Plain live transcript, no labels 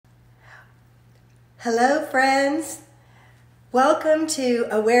Hello, friends. Welcome to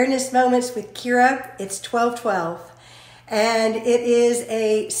Awareness Moments with Kyra. It's 12:12, and it is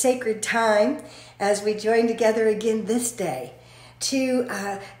a sacred time as we join together again this day to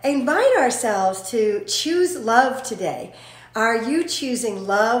invite ourselves to choose love today. Are you choosing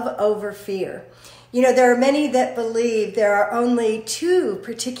love over fear? You know, there are many that believe there are only two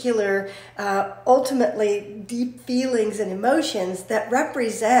particular, ultimately deep feelings and emotions that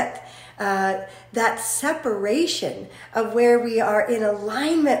represent that separation of where we are in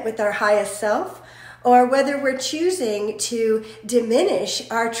alignment with our highest self, or whether we're choosing to diminish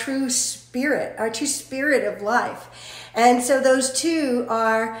our true spirit of life. And so those two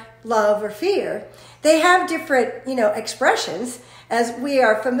are love or fear. They have different, expressions. As we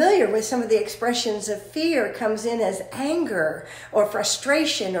are familiar with, some of the expressions of fear comes in as anger or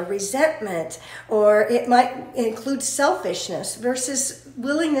frustration or resentment, or it might include selfishness versus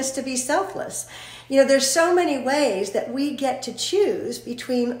willingness to be selfless. There's so many ways that we get to choose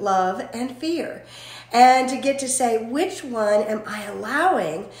between love and fear, and to get to say, which one am I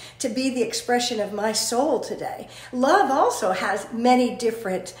allowing to be the expression of my soul today? Love also has many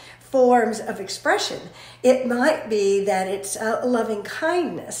different forms of expression. It might be that it's a loving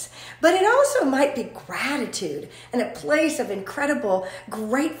kindness, but it also might be gratitude and a place of incredible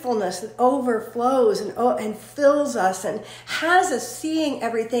gratefulness that overflows and fills us and has us seeing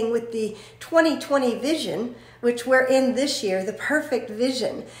everything with the 2020 vision, which we're in this year, the perfect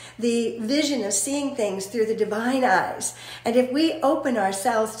vision, the vision of seeing things through the divine eyes. And if we open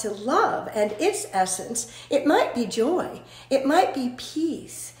ourselves to love and its essence, it might be joy, it might be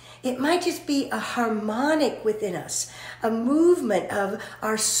peace. It might just be a harmonic within us, a movement of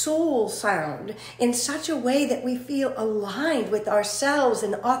our soul sound in such a way that we feel aligned with ourselves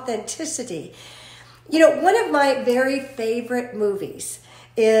and authenticity. One of my very favorite movies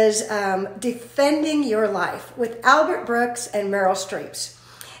is Defending Your Life with Albert Brooks and Meryl Streep.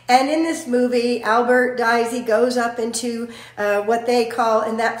 And in this movie, Albert dies. He goes up into what they call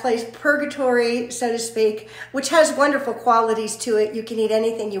in that place purgatory, so to speak, which has wonderful qualities to it. You can eat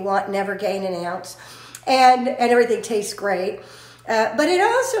anything you want, never gain an ounce, and everything tastes great. But it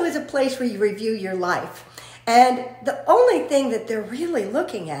also is a place where you review your life. And the only thing that they're really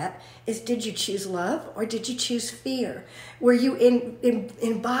looking at is, did you choose love or did you choose fear? Were you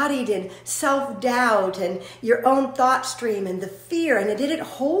embodied in self-doubt and your own thought stream and the fear? And did it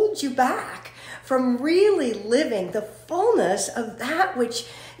hold you back from really living the fullness of that which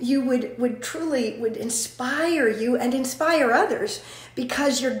you would truly inspire you and inspire others,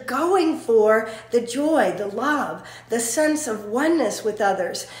 because you're going for the joy, the love, the sense of oneness with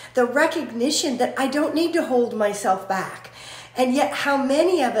others, the recognition that I don't need to hold myself back. And yet how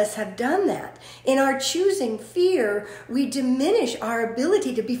many of us have done that? In our choosing fear, we diminish our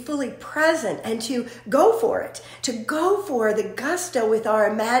ability to be fully present and to go for it, to go for the gusto with our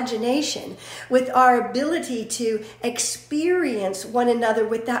imagination, with our ability to experience one another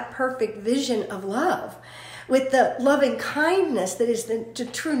with that perfect vision of love. With the loving kindness that is the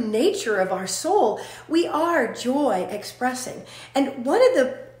true nature of our soul, we are joy expressing. And one of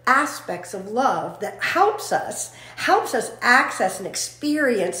the aspects of love that helps us access and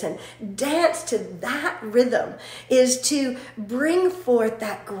experience and dance to that rhythm is to bring forth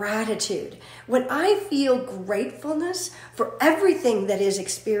that gratitude. When I feel gratefulness for everything that is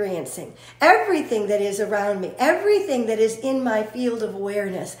experiencing, everything that is around me, everything that is in my field of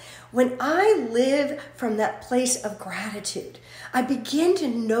awareness, when I live from that place of gratitude, I begin to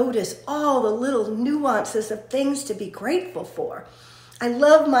notice all the little nuances of things to be grateful for. I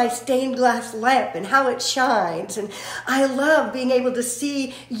love my stained glass lamp and how it shines. And I love being able to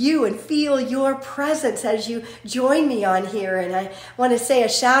see you and feel your presence as you join me on here. And I want to say a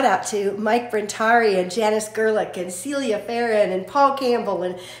shout out to Mike Brentari and Janice Gerlich and Celia Farron and Paul Campbell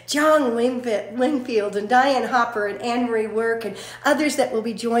and John Wingfield and Diane Hopper and Anne-Marie Work and others that will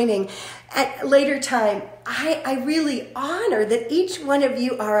be joining at a later time. I really honor that each one of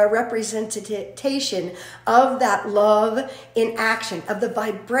you are a representation of that love in action, of the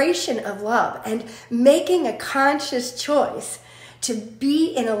vibration of love, and making a conscious choice to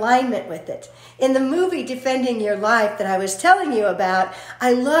be in alignment with it. In the movie Defending Your Life that I was telling you about,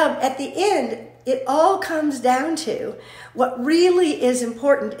 I love at the end, it all comes down to what really is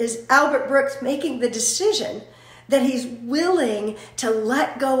important is Albert Brooks making the decision that he's willing to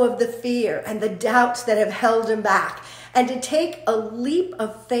let go of the fear and the doubts that have held him back, and to take a leap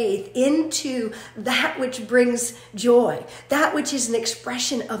of faith into that which brings joy, that which is an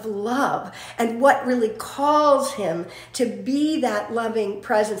expression of love, and what really calls him to be that loving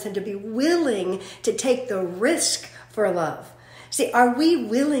presence and to be willing to take the risk for love. See, are we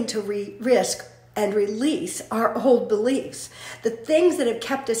willing to risk and release our old beliefs. The things that have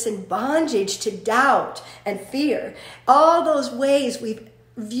kept us in bondage to doubt and fear, all those ways we've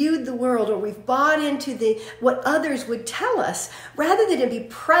viewed the world, or we've bought into what others would tell us, rather than to be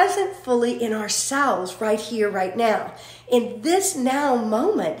present fully in ourselves right here, right now. In this now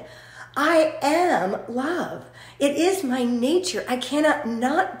moment, I am love. It is my nature. I cannot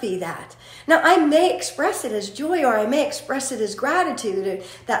not be that. Now, I may express it as joy, or I may express it as gratitude, or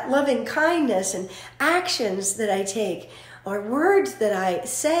that loving kindness and actions that I take, or words that I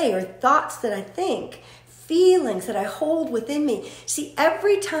say, or thoughts that I think, feelings that I hold within me. See,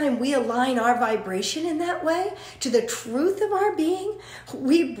 every time we align our vibration in that way to the truth of our being,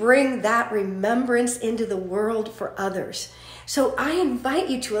 we bring that remembrance into the world for others. So I invite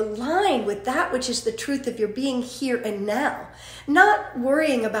you to align with that which is the truth of your being here and now. Not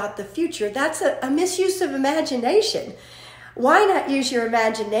worrying about the future. That's a misuse of imagination. Why not use your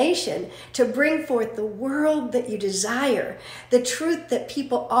imagination to bring forth the world that you desire, the truth that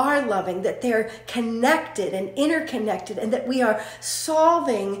people are loving, that they're connected and interconnected, and that we are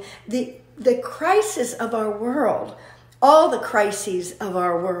solving the crisis of our world, all the crises of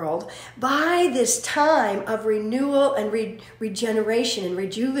our world, by this time of renewal and regeneration and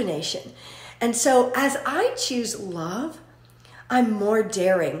rejuvenation. And so as I choose love, I'm more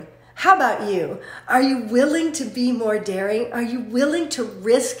daring. How about you? Are you willing to be more daring? Are you willing to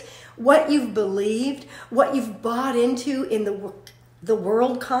risk what you've believed, what you've bought into in the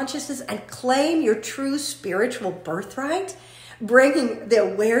world consciousness, and claim your true spiritual birthright, bringing the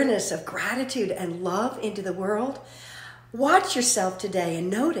awareness of gratitude and love into the world? Watch yourself today and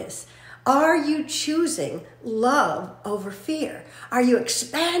notice, are you choosing love over fear? Are you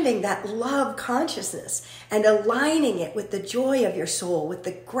expanding that love consciousness and aligning it with the joy of your soul, with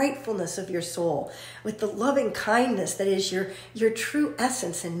the gratefulness of your soul, with the loving kindness that is your true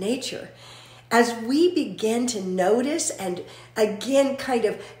essence and nature? As we begin to notice and again kind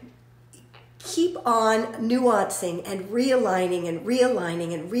of keep on nuancing and realigning and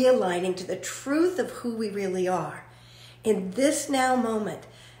realigning and realigning to the truth of who we really are, in this now moment,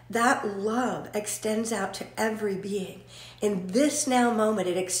 that love extends out to every being. In this now moment,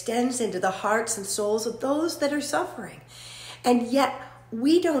 it extends into the hearts and souls of those that are suffering. And yet,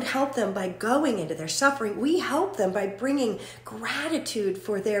 we don't help them by going into their suffering. We help them by bringing gratitude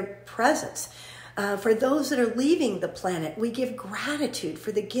for their presence. For those that are leaving the planet, we give gratitude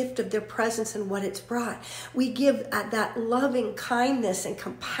for the gift of their presence and what it's brought. We give that loving kindness and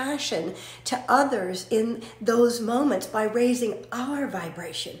compassion to others in those moments by raising our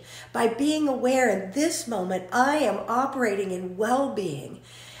vibration, by being aware in this moment, I am operating in well-being,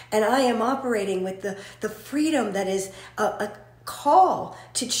 and I am operating with the freedom that is a call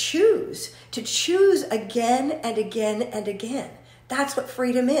to choose again and again and again. That's what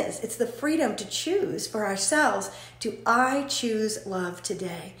freedom is. It's the freedom to choose for ourselves. Do I choose love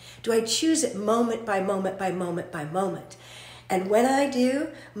today? Do I choose it moment by moment by moment by moment? And when I do,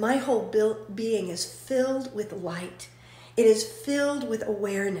 my whole being is filled with light. It is filled with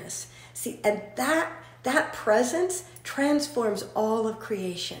awareness. See, and that presence transforms all of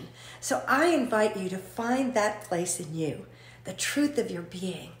creation. So I invite you to find that place in you, the truth of your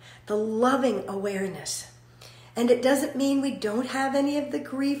being, the loving awareness. And it doesn't mean we don't have any of the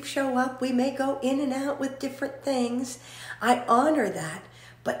grief show up. We may go in and out with different things. I honor that.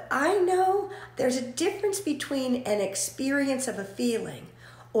 But I know there's a difference between an experience of a feeling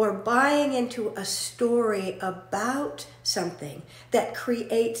or buying into a story about something that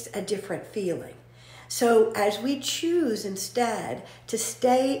creates a different feeling. So as we choose instead to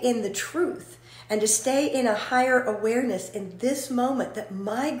stay in the truth and to stay in a higher awareness in this moment, that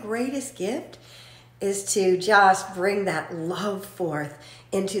my greatest gift is to just bring that love forth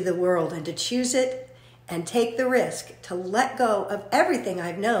into the world and to choose it and take the risk to let go of everything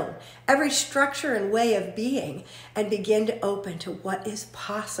I've known, every structure and way of being, and begin to open to what is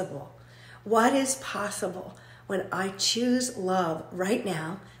possible. What is possible when I choose love right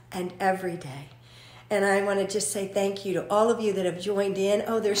now and every day? And I want to just say thank you to all of you that have joined in.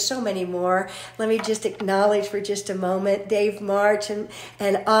 Oh, there's so many more. Let me just acknowledge for just a moment Dave March and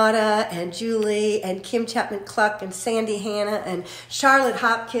Ada and Julie and Kim Chapman-Cluck and Sandy Hanna and Charlotte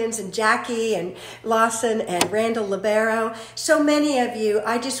Hopkins and Jackie and Lawson and Randall Libero. So many of you.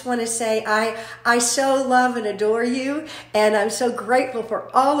 I just want to say I so love and adore you. And I'm so grateful for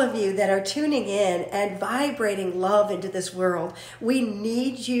all of you that are tuning in and vibrating love into this world. We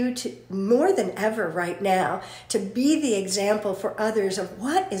need you to more than ever right now, to be the example for others of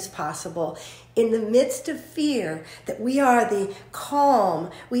what is possible in the midst of fear, that we are the calm,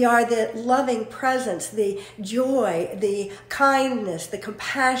 we are the loving presence, the joy, the kindness, the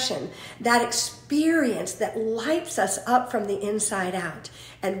compassion, that experience that lights us up from the inside out.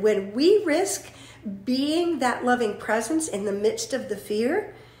 And when we risk being that loving presence in the midst of the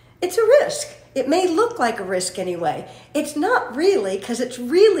fear, it's a risk. It may look like a risk anyway. It's not really, because it's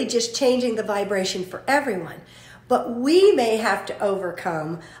really just changing the vibration for everyone. But we may have to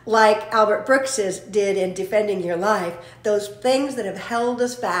overcome, like Albert Brooks's did in Defending Your Life, those things that have held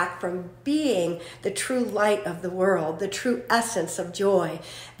us back from being the true light of the world, the true essence of joy,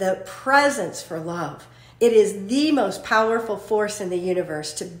 the presence for love. It is the most powerful force in the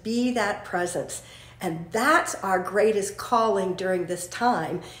universe to be that presence. And that's our greatest calling during this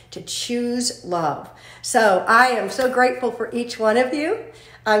time, to choose love. So I am so grateful for each one of you.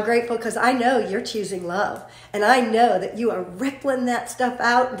 I'm grateful because I know you're choosing love. And I know that you are rippling that stuff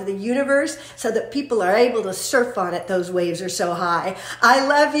out into the universe so that people are able to surf on it. Those waves are so high. I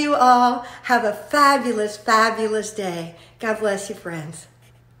love you all. Have a fabulous, fabulous day. God bless you, friends.